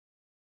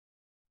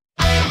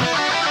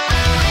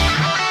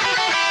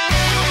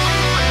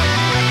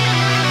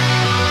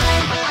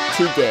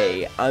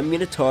Today, I'm going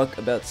to talk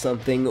about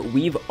something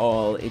we've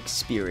all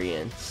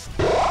experienced.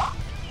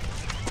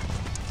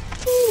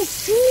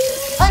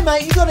 Hey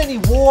mate, you got any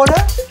water?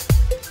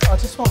 I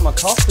just want my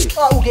coffee.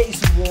 Alright, we'll get you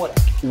some water.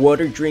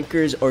 Water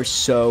drinkers are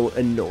so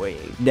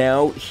annoying.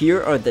 Now,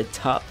 here are the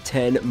top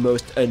 10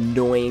 most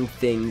annoying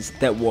things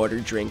that water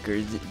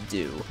drinkers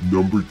do.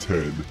 Number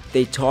 10.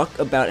 They talk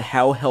about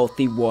how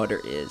healthy water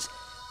is.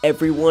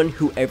 Everyone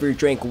who ever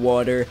drank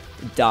water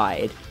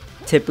died.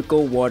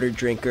 Typical water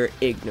drinker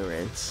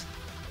ignorance.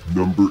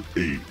 Number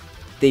 8.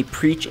 They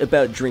preach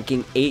about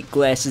drinking 8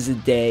 glasses a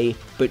day,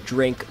 but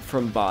drink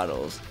from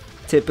bottles.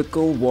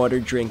 Typical water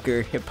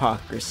drinker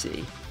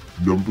hypocrisy.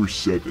 Number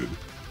 7.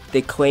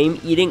 They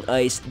claim eating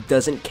ice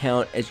doesn't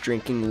count as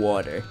drinking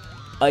water.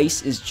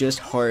 Ice is just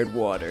hard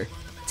water.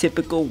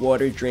 Typical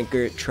water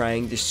drinker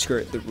trying to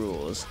skirt the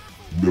rules.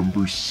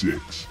 Number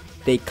 6.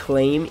 They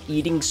claim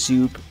eating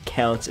soup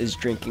counts as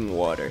drinking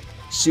water.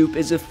 Soup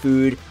is a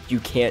food, you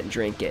can't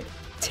drink it.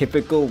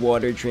 Typical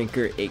water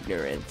drinker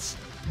ignorance.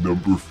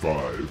 Number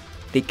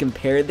 5. They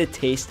compare the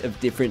taste of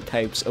different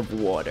types of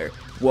water.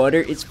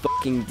 Water is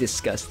fucking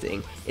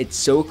disgusting. It's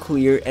so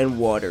clear and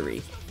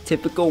watery.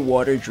 Typical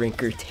water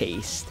drinker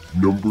taste.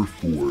 Number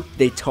 4.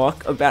 They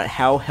talk about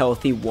how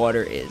healthy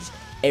water is.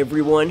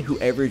 Everyone who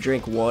ever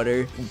drank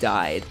water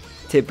died.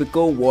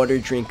 Typical water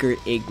drinker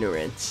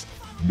ignorance.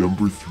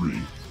 Number 3.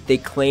 They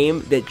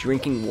claim that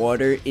drinking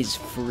water is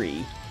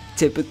free.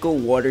 Typical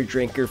water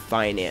drinker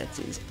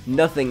finances.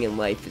 Nothing in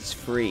life is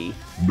free.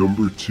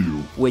 Number 2.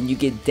 When you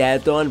get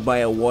dabbed on by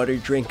a water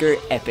drinker,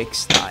 epic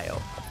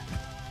style.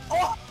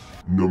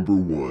 Number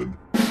 1.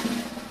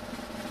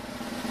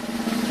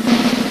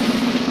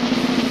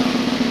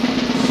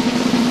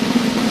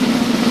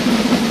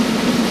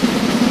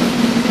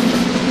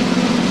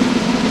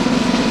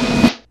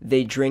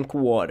 They drink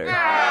water.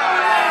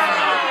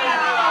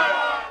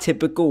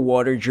 Typical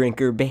water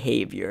drinker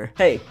behavior.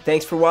 Hey,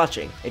 thanks for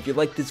watching. If you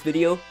liked this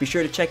video, be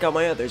sure to check out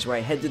my others where I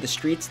head to the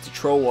streets to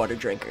troll water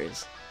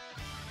drinkers.